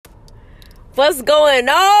What's going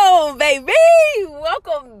on, baby?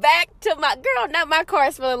 Welcome back to my girl. Not my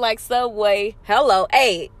car smelling like Subway. Hello.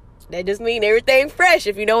 Hey, that just mean everything fresh,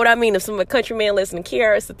 if you know what I mean. If some countryman listening,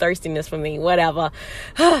 Kiara, it's the thirstiness for me. Whatever.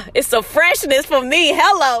 It's the freshness for me.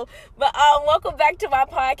 Hello. But welcome back to my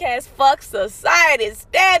podcast, Fuck Society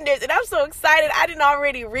Standards. And I'm so excited. I didn't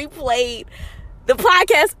already replayed the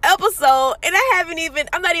podcast episode, and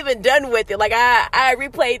I'm not even done with it. Like, I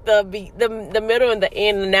replayed the middle and the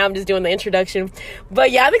end, and now I'm just doing the introduction. But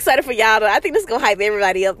yeah, I'm excited for y'all. I think this is gonna hype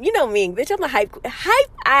everybody up. You know me, bitch, I'm a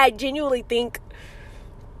hype. I genuinely think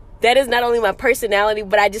that is not only my personality,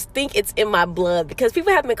 but I just think it's in my blood, because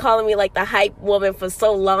people have been calling me like the hype woman for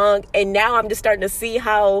so long, and now I'm just starting to see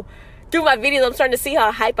how, through my videos, I'm starting to see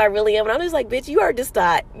how hype I really am. And I'm just like, bitch,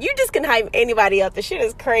 you just can hype anybody up. The shit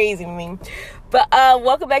is crazy to me. But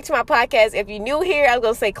welcome back to my podcast. If you're new here, I was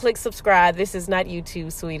going to say click subscribe. This is not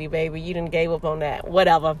YouTube, sweetie, baby. You done gave up on that.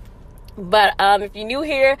 Whatever. But if you're new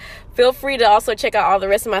here, feel free to also check out all the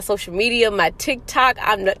rest of my social media, my TikTok.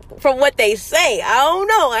 From what they say, I don't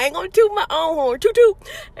know. I ain't going to toot my own horn.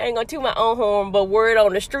 I ain't going to toot my own horn. But word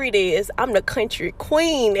on the street is I'm the country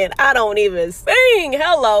queen, and I don't even sing.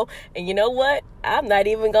 Hello. And you know what? I'm not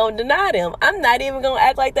even going to deny them. I'm not even going to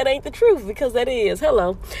act like that ain't the truth, because that is.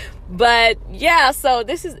 Hello. But yeah, so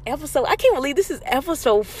this is I can't believe this is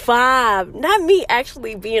episode 5. Not me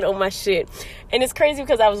actually being on my shit. And it's crazy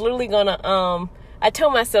because I was literally gonna, I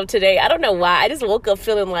told myself today, I don't know why, I just woke up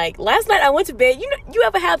feeling like, last night I went to bed, you know, you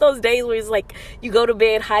ever have those days where it's like, you go to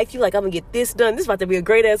bed hyped, you like, I'm gonna get this done, this is about to be a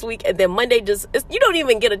great ass week, and then Monday you don't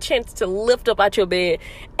even get a chance to lift up out your bed,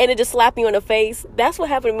 and it just slap you in the face. That's what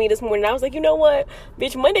happened to me this morning. I was like, you know what,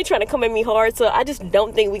 bitch, Monday trying to come at me hard, so I just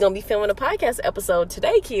don't think we're gonna be filming a podcast episode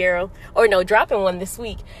today, Kiara, or no, dropping one this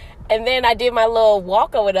week. And then I did my little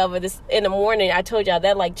walk or whatever this in the morning. I told y'all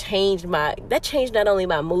that changed not only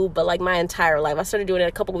my mood, but like my entire life. I started doing it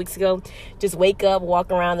a couple of weeks ago. Just wake up,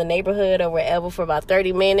 walk around the neighborhood or wherever for about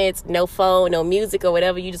 30 minutes. No phone, no music or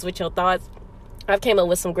whatever. You just with your thoughts. I've came up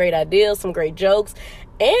with some great ideas, some great jokes,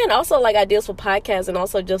 and also like ideas for podcasts, and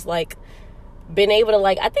also just like been able to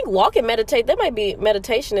I think walk and meditate. That might be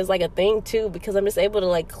meditation is like a thing too, because I'm just able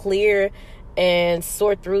to clear and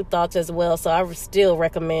sort through thoughts as well. So I still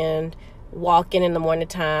recommend walking in the morning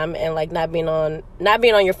time and not being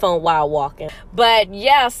on your phone while walking. But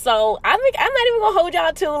yeah, so I think I'm not even gonna hold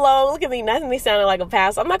y'all too long. Look at me, nothing me sounding like a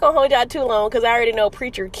pastor. I'm not gonna hold y'all too long because I already know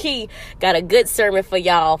Preacher Key got a good sermon for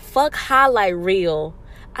y'all. Fuck highlight reel.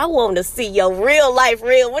 I want to see your real life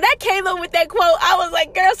real. When I came up with that quote, I was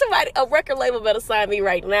like, girl, a record label better sign me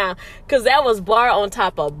right now. Because that was bar on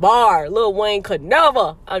top of bar. Lil Wayne could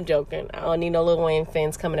never. I'm joking. I don't need no Lil Wayne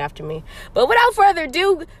fans coming after me. But without further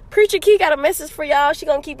ado, Preacher Key got a message for y'all. She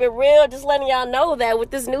gonna keep it real. Just letting y'all know that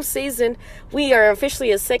with this new season, we are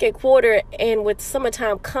officially a second quarter. And with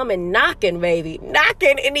summertime coming, knocking, baby.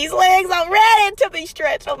 Knocking. And these legs are ready to be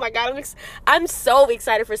stretched. Oh my God. I'm so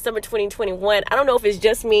excited for summer 2021. I don't know if it's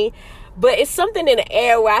just me, but it's something in the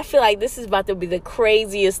air where I feel like this is about to be the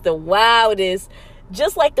craziest, the wildest,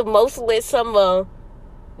 just like the most lit summer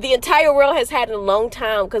the entire world has had in a long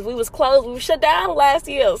time, because we was closed, we were shut down last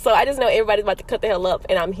year. So I just know everybody's about to cut the hell up,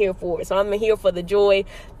 and I'm here for it. So I'm here for the joy,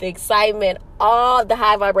 the excitement, all the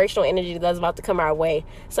high vibrational energy that's about to come our way.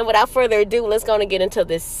 So without further ado, let's go and get into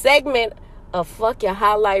this segment of Fuck Your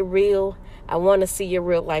Highlight Reel. I want to see your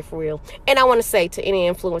real life real. And I want to say to any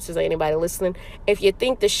influencers or anybody listening, if you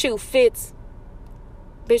think the shoe fits,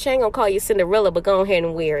 bitch, I ain't gonna call you Cinderella, but go ahead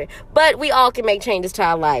and wear it. But we all can make changes to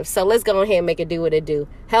our lives. So let's go ahead and make it do what it do.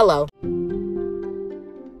 Hello.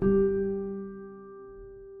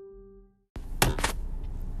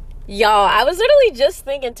 Y'all, I was literally just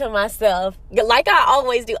thinking to myself, like I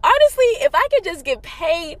always do. Honestly, if I could just get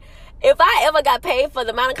paid, if I ever got paid for the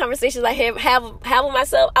amount of conversations I have with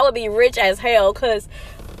myself, I would be rich as hell, because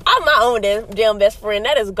I'm my own damn best friend.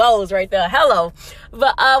 That is goals right there. Hello.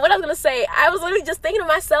 But what I was going to say, I was literally just thinking to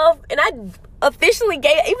myself, and I officially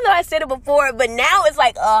gave, even though I said it before, but now it's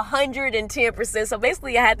 110%. So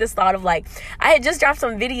basically I had this thought of I had just dropped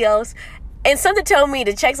some videos, and something told me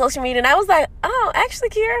to check social media, and I was like, oh, actually,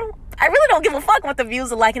 Kiara, I really don't give a fuck what the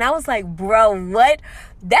views are like. And I was like, bro, what?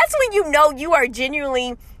 That's when you know you are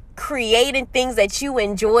genuinely creating things that you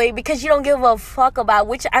enjoy, because you don't give a fuck about,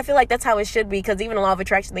 which I feel like that's how it should be, because even the law of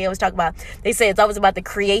attraction, they always talk about, they say it's always about the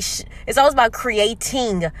creation, it's always about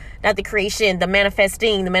creating, not the creation, the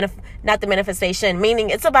manifesting, not the manifestation, meaning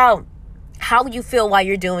it's about how you feel while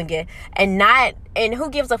you're doing it, and who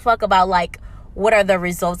gives a fuck about what are the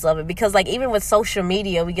results of it? Because even with social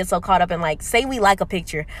media, we get so caught up in say we like a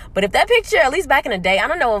picture, but if that picture, at least back in the day, I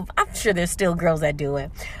don't know if, I'm sure there's still girls that do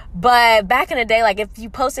it, But back in the day, like, if you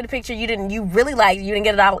posted a picture you didn't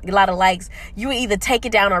get a lot of likes, you would either take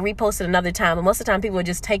it down or repost it another time. And most of the time, people would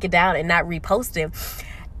just take it down and not repost it.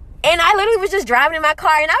 And I literally was just driving in my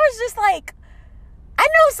car, and I was just like, I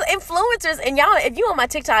know some influencers, and y'all, if you on my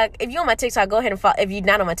TikTok, go ahead and follow. If you're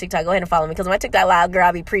not on my TikTok, go ahead and follow me, because my TikTok live, girl,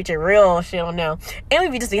 I be preaching real shit on now, and we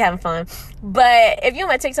be just be having fun. But if you're on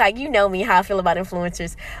my TikTok, you know me, how I feel about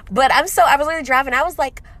influencers. But I was literally driving, I was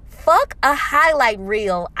like, fuck a highlight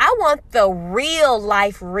reel. I want the real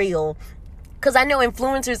life reel. Because I know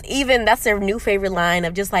influencers, even that's their new favorite line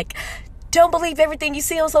of just like, don't believe everything you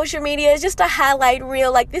see on social media. It's just a highlight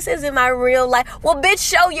reel. Like, this isn't my real life. Well, bitch,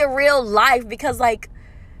 show your real life, because like,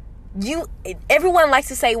 everyone likes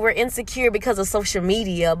to say we're insecure because of social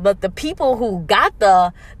media, but the people who got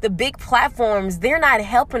the big platforms, they're not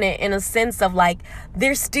helping it, in a sense of like,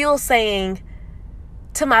 they're still saying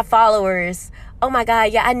to my followers, oh my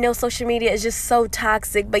God, yeah, I know social media is just so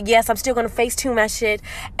toxic, but yes, I'm still gonna Facetune my shit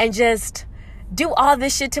and just do all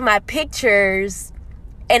this shit to my pictures.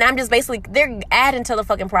 And I'm just basically, they're adding to the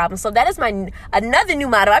fucking problem. So that is another new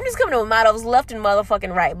motto. I'm just coming to a motto left and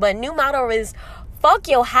motherfucking right. But new motto is, fuck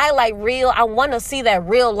your highlight reel. I want to see that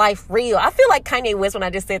real life reel. I feel like Kanye West when I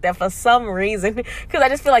just said that for some reason. Because I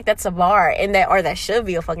just feel like that's a bar. And that should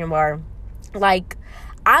be a fucking bar. Like,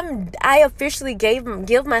 I officially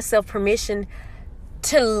give myself permission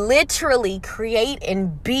to literally create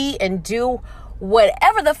and be and do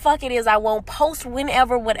whatever the fuck it is I want. Post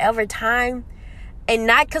whenever, whatever time. And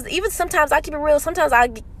not, because even sometimes, I keep it real, sometimes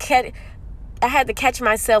I had to catch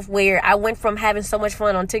myself where I went from having so much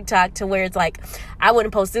fun on TikTok to where it's like, I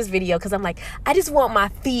wouldn't post this video because I'm like, I just want my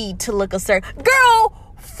feed to look a certain.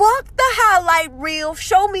 Girl, fuck the highlight reel.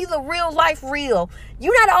 Show me the real life reel.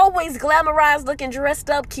 You're not always glamorized looking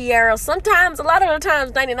dressed up, Kiara. Sometimes, a lot of the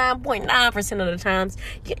times, 99.9% of the times,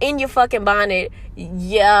 you're in your fucking bonnet.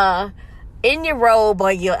 Yeah. In your robe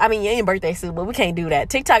or you're in your birthday suit, but we can't do that.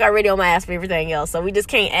 TikTok already on my ass for everything else, so we just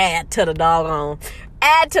can't add to the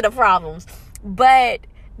problems. But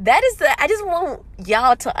I just want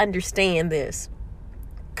y'all to understand this,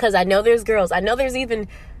 because I know there's girls, I know there's even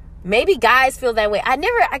maybe guys feel that way. I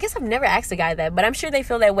guess I've never asked a guy that, but I'm sure they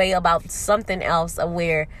feel that way about something else, of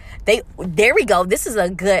where there we go. This is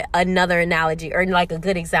another analogy, or like a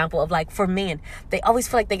good example of, like, for men, they always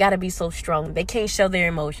feel like they gotta be so strong. They can't show their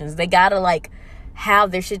emotions. They gotta like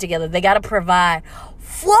have their shit together. They gotta provide.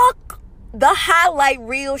 Fuck the highlight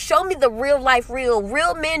reel. Show me the real life reel.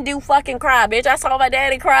 Real men do fucking cry, bitch. I saw my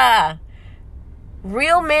daddy cry.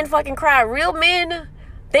 Real men fucking cry. Real men,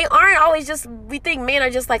 they aren't always just, we think men are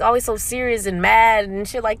just like always so serious and mad and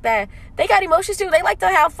shit like that. They got emotions too. They like to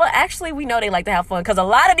have fun. Actually, we know they like to have fun, because a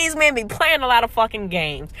lot of these men be playing a lot of fucking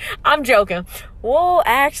games. I'm joking. Whoa,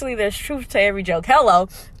 actually, there's truth to every joke. Hello.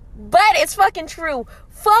 But it's fucking true.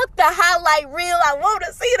 Fuck the highlight reel. I want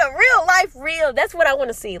to see the real life reel. That's what I want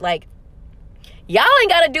to see. Like, y'all ain't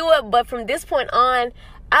got to do it, but from this point on,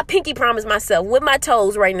 I pinky promise myself with my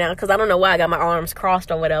toes right now, because I don't know why I got my arms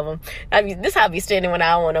crossed or whatever. This how I be standing when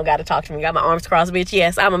I don't want no guy to talk to me. Got my arms crossed, bitch.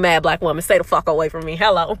 Yes, I'm a mad black woman. Stay the fuck away from me.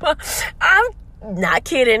 Hello. I'm not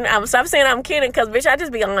kidding. Stop saying I'm kidding, because, bitch, I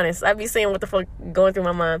just be honest. I be saying what the fuck going through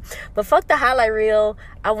my mind. But fuck the highlight reel.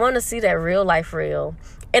 I want to see that real life reel.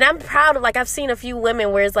 And I'm proud of, like, I've seen a few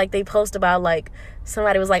women where it's like they post about, like,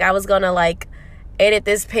 somebody was like, I was going to, like, edit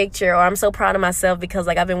this picture, or I'm so proud of myself because,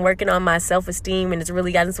 like, I've been working on my self-esteem and it's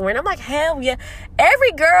really gotten somewhere. And I'm like, hell yeah.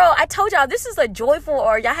 Every girl, I told y'all, this is a joyful,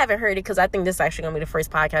 or y'all haven't heard it, because I think this is actually gonna be the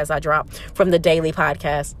first podcast I drop from the daily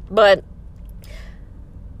podcast. But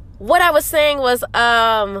what I was saying was, look,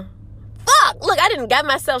 I didn't got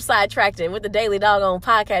myself sidetracked with the daily doggone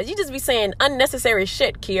podcast. You just be saying unnecessary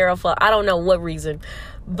shit, Kiara, for I don't know what reason.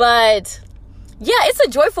 But yeah, it's a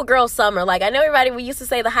joyful girl summer. Like, I know everybody, we used to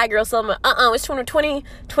say the high girl summer. It's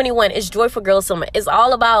 2021. It's joyful girl summer. It's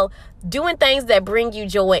all about doing things that bring you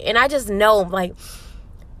joy. And I just know, like,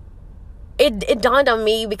 it dawned on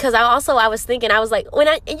me, because I was thinking, I was like,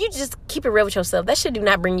 and you just keep it real with yourself. That shit do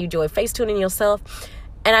not bring you joy. Facetuning yourself.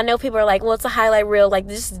 And I know people are like, well, it's a highlight reel. Like,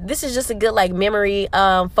 this is just a good, like, memory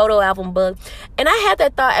photo album book. And I had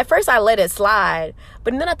that thought. At first, I let it slide.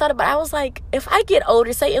 But then I thought about it. I was like, if I get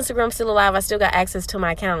older, say Instagram's still alive, I still got access to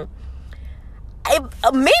my account.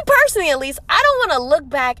 Me personally, at least, I don't want to look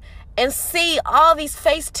back and see all these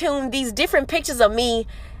Facetune, these different pictures of me,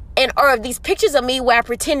 or these pictures of me where I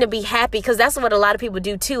pretend to be happy, because that's what a lot of people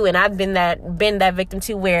do too. And I've been that victim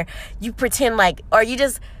too, where you pretend like, or you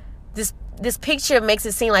just, this picture makes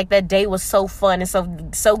it seem like that day was so fun and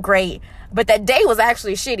so great, but that day was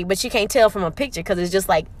actually shitty, but you can't tell from a picture because it's just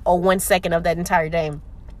like 1 second of that entire day.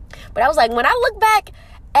 But I was like, when I look back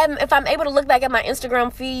And if I'm able to look back at my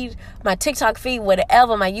Instagram feed, my TikTok feed,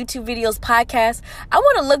 whatever, my YouTube videos, podcasts, I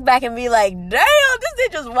want to look back and be like, damn, this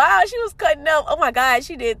bitch was wild. She was cutting up. Oh my God,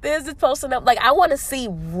 she did this posting up. Like, I want to see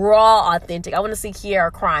raw, authentic. I want to see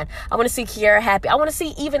Kiara crying. I want to see Kiara happy. I want to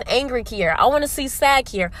see even angry Kiara. I want to see sad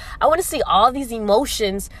Kiara. I want to see all these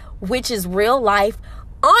emotions, which is real life,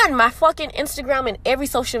 on my fucking Instagram and every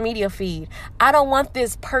social media feed. I don't want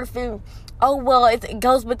this perfect, oh, well, it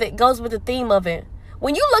goes with the theme of it.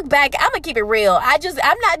 When you look back, I'm going to keep it real.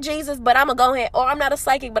 I'm not Jesus, but I'm going to go ahead, or I'm not a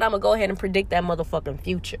psychic, but I'm going to go ahead and predict that motherfucking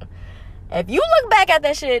future. If you look back at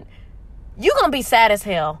that shit, you're going to be sad as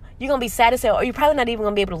hell. You're going to be sad as hell, or you're probably not even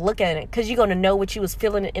going to be able to look at it, because you're going to know what you was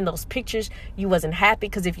feeling in those pictures. You wasn't happy,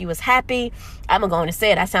 because if you was happy, I'm going to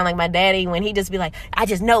say it. I sound like my daddy when he just be like, I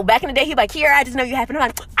just know. Back in the day, he'd be like, Kiara, I just know you're happy. And I'm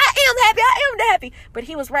like, I am happy. But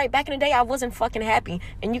he was right. Back in the day, I wasn't fucking happy.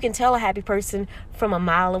 And you can tell a happy person from a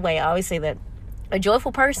mile away. I always say that. A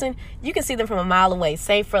joyful person, you can see them from a mile away,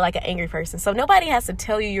 save for like an angry person. So nobody has to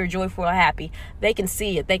tell you you're joyful or happy. They can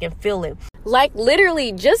see it. They can feel it. Like,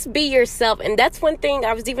 literally, just be yourself. And that's one thing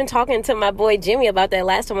I was even talking to my boy Jimmy about that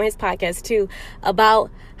last time on his podcast too,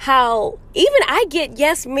 about how even I get,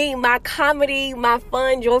 yes, me, my comedy, my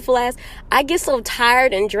fun, joyful ass, I get so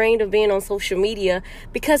tired and drained of being on social media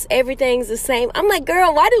because everything's the same. I'm like,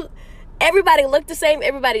 girl, why do everybody look the same?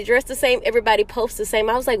 Everybody dress the same? Everybody post the same?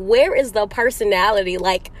 I was like, where is the personality?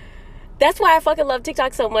 Like, that's why I fucking love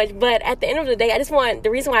TikTok so much. But at the end of the day, the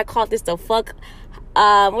reason why I called this the fuck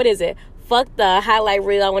the highlight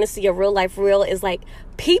reel, I want to see a real life reel, is like,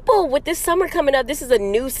 people with this summer coming up, this is a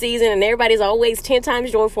new season and everybody's always 10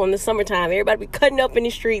 times joyful in the summertime. Everybody be cutting up in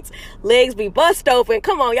the streets, legs be bust open.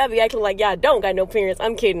 Come on, y'all be acting like y'all don't got no parents.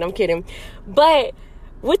 I'm kidding. But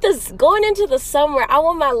with this going into the summer, I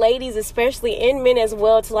want my ladies, especially, and men as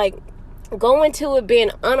well, to like go into it being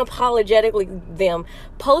unapologetically them,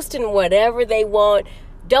 posting whatever they want.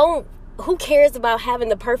 Who cares about having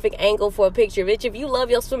the perfect angle for a picture? Bitch, if you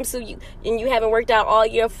love your swimsuit and you haven't worked out all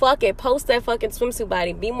year, fuck it. Post that fucking swimsuit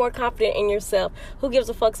body. Be more confident in yourself. Who gives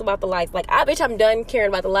a fuck about the likes? Like, I'm done caring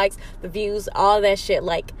about the likes, the views, all that shit.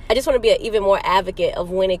 Like, I just want to be an even more advocate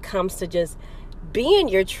of when it comes to just being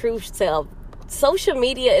your true self. Social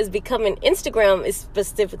media is becoming, Instagram is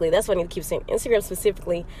specifically, that's what I need to keep saying, Instagram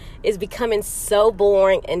specifically is becoming so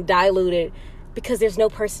boring and diluted because there's no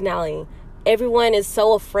personality. Everyone is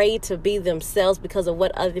so afraid to be themselves because of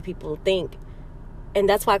what other people think. And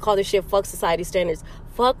that's why I call this shit fuck society standards.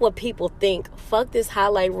 Fuck what people think. Fuck this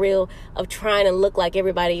highlight reel of trying to look like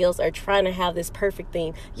everybody else or trying to have this perfect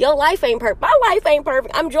thing. Your life ain't perfect. My life ain't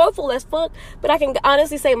perfect. I'm joyful as fuck. But I can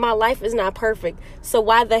honestly say my life is not perfect. So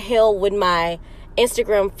why the hell would my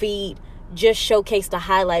Instagram feed just showcase the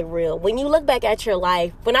highlight reel? When you look back at your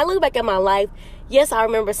life, when I look back at my life, yes, I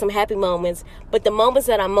remember some happy moments, but the moments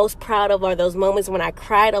that I'm most proud of are those moments when I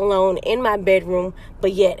cried alone in my bedroom,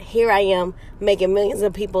 but yet here I am making millions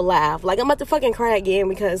of people laugh. Like, I'm about to fucking cry again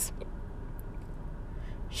because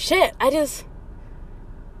shit, I don't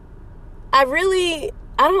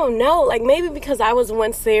know, like, maybe because I was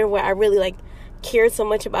once there where I really like cared so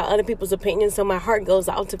much about other people's opinions, so my heart goes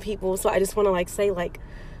out to people. So I just want to like say, like,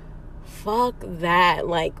 fuck that.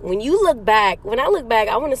 Like, when I look back,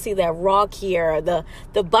 I want to see that raw Kiara,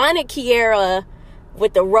 the bonnet Kiara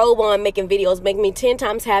with the robe on, making videos, make me 10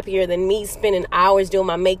 times happier than me spending hours doing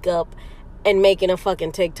my makeup and making a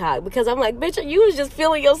fucking TikTok. Because I'm like, bitch, you was just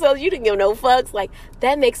feeling yourself. You didn't give no fucks. Like,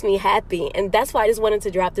 that makes me happy. And that's why I just wanted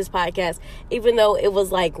to drop this podcast, even though it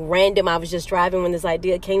was like random. I was just driving when this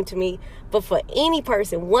idea came to me. But for any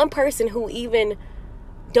person, one person who even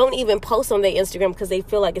don't even post on their Instagram because they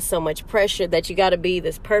feel like it's so much pressure that you got to be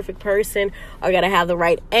this perfect person or got to have the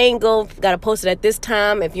right angle, got to post it at this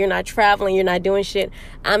time. If you're not traveling, you're not doing shit.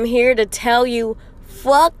 I'm here to tell you,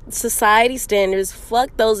 fuck society standards.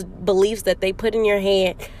 Fuck those beliefs that they put in your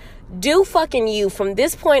head. Do fucking you. From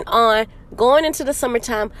this point on, going into the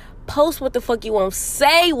summertime, post what the fuck you want.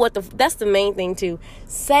 Say what that's the main thing too.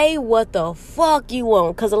 Say what the fuck you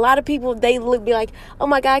want. Because a lot of people, they be like, oh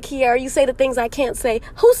my God, Kiara, you say the things I can't say.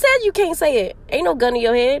 Who said you can't say it? Ain't no gun in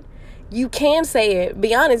your head. You can say it.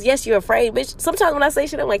 Be honest. Yes, you're afraid, bitch. Sometimes when I say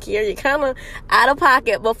shit, I'm like, Kiara, you're kind of out of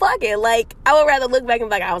pocket. But fuck it. Like, I would rather look back and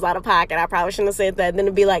be like, I was out of pocket. I probably shouldn't have said that. Than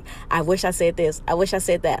to be like, I wish I said this. I wish I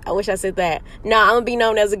said that. I wish I said that. Nah, I'm going to be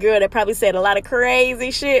known as a girl that probably said a lot of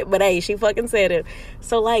crazy shit. But hey, she fucking said it.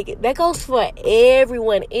 So like, that goes for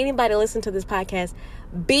everyone. Anybody listen to this podcast.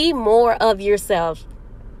 Be more of yourself.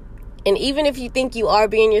 And even if you think you are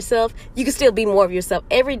being yourself, you can still be more of yourself.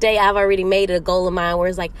 Every day I've already made it a goal of mine where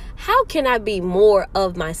it's like, how can I be more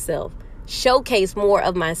of myself? showcase more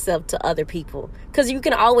of myself to other people, because you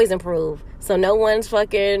can always improve. So no one's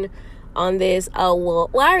fucking on this, oh, well,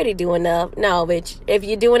 I already do enough. No, bitch. If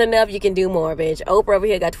you're doing enough, you can do more, bitch. Oprah over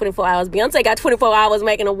here got 24 hours. Beyonce got 24 hours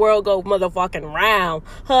making the world go motherfucking round.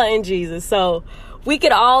 Her and Jesus. So we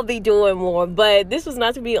could all be doing more. But this was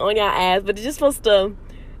not to be on y'all ass, but it's just supposed to,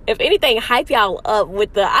 if anything, hype y'all up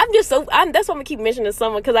with the, that's why I'm gonna keep mentioning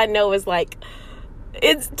summer, because I know it's like,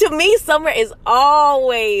 it's, to me, summer is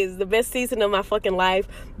always the best season of my fucking life.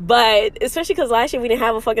 But especially because last year we didn't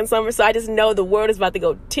have a fucking summer, so I just know the world is about to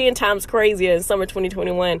go 10 times crazier in summer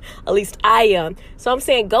 2021. At least I am. So I'm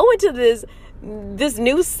saying, go into this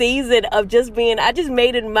new season of just being, I just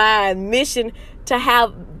made it my mission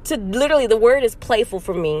to literally, the word is playful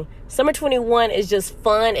for me. Summer 21 is just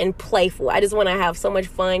fun and playful. I just want to have so much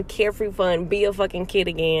fun, carefree fun, be a fucking kid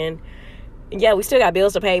again. Yeah, we still got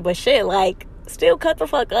bills to pay, but shit, like, still cut the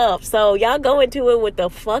fuck up. So y'all go into it with the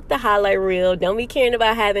fuck the highlight reel. Don't be caring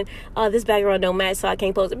about having, oh, this background don't match, so I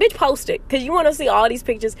can't post it. Bitch, post it, because you want to see all these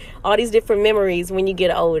pictures, all these different memories when you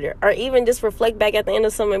get older, or even just reflect back at the end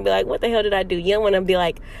of summer and be like, what the hell did I do? You don't want to be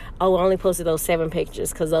like, oh, I only posted those 7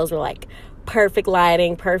 pictures because those were like perfect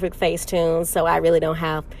lighting, perfect face tunes, so I really don't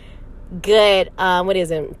have good I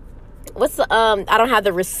don't have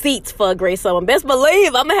the receipts for a great summer. Best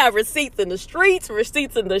believe I'm gonna have receipts in the streets,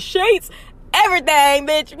 receipts in the sheets, everything,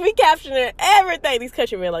 bitch. We capturing everything. These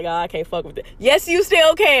countrymen like, oh, I can't fuck with it. Yes, you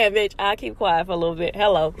still can, bitch. I'll keep quiet for a little bit.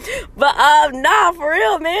 Hello. But nah, for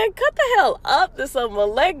real, man. Cut the hell up this summer.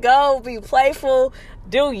 Let go. Be playful.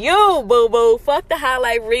 Do you, boo-boo. Fuck the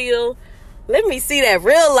highlight reel. Let me see that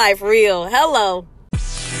real life reel. Hello.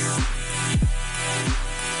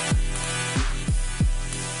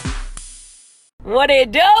 What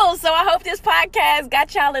it do? So I hope this podcast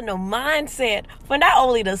got y'all in the mindset for not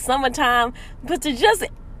only the summertime, but to just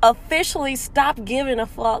officially stop giving a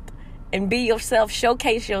fuck and be yourself,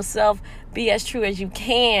 showcase yourself, be as true as you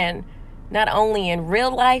can, not only in real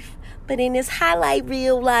life, but in this highlight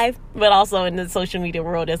real life, but also in the social media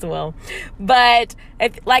world as well. But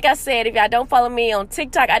like I said, if y'all don't follow me on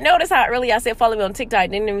TikTok, I noticed how early I said follow me on TikTok. I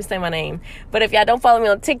didn't even say my name. But if y'all don't follow me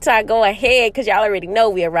on TikTok, go ahead, because y'all already know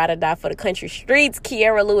we are ride or die for the country streets.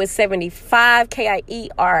 Kiera Lewis 75,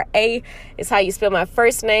 Kiera is how you spell my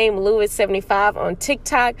first name, Lewis 75 on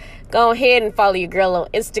TikTok. Go ahead and follow your girl on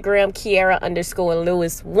Instagram,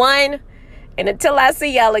 Kiera_Lewis1. And until I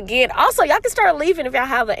see y'all again, also, y'all can start leaving, if y'all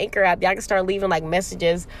have the Anchor app, y'all can start leaving, like,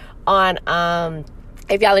 messages on,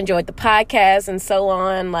 if y'all enjoyed the podcast and so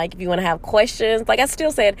on, like, if you want to have questions. Like I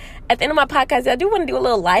still said, at the end of my podcast, I do want to do a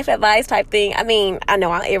little life advice type thing. I mean, I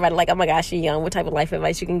know everybody like, oh my gosh, you're young. What type of life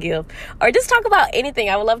advice you can give? Or just talk about anything.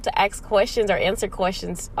 I would love to ask questions or answer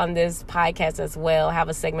questions on this podcast as well. Have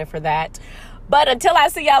a segment for that. But until I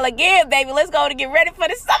see y'all again, baby, let's go to get ready for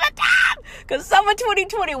the summertime. Because summer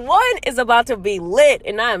 2021 is about to be lit.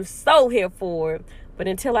 And I am so here for it. But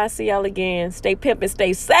until I see y'all again, stay pimp and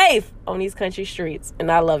stay safe on these country streets. And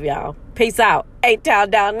I love y'all. Peace out. A-Town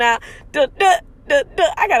down now. I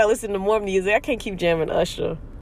got to listen to more music. I can't keep jamming Usher.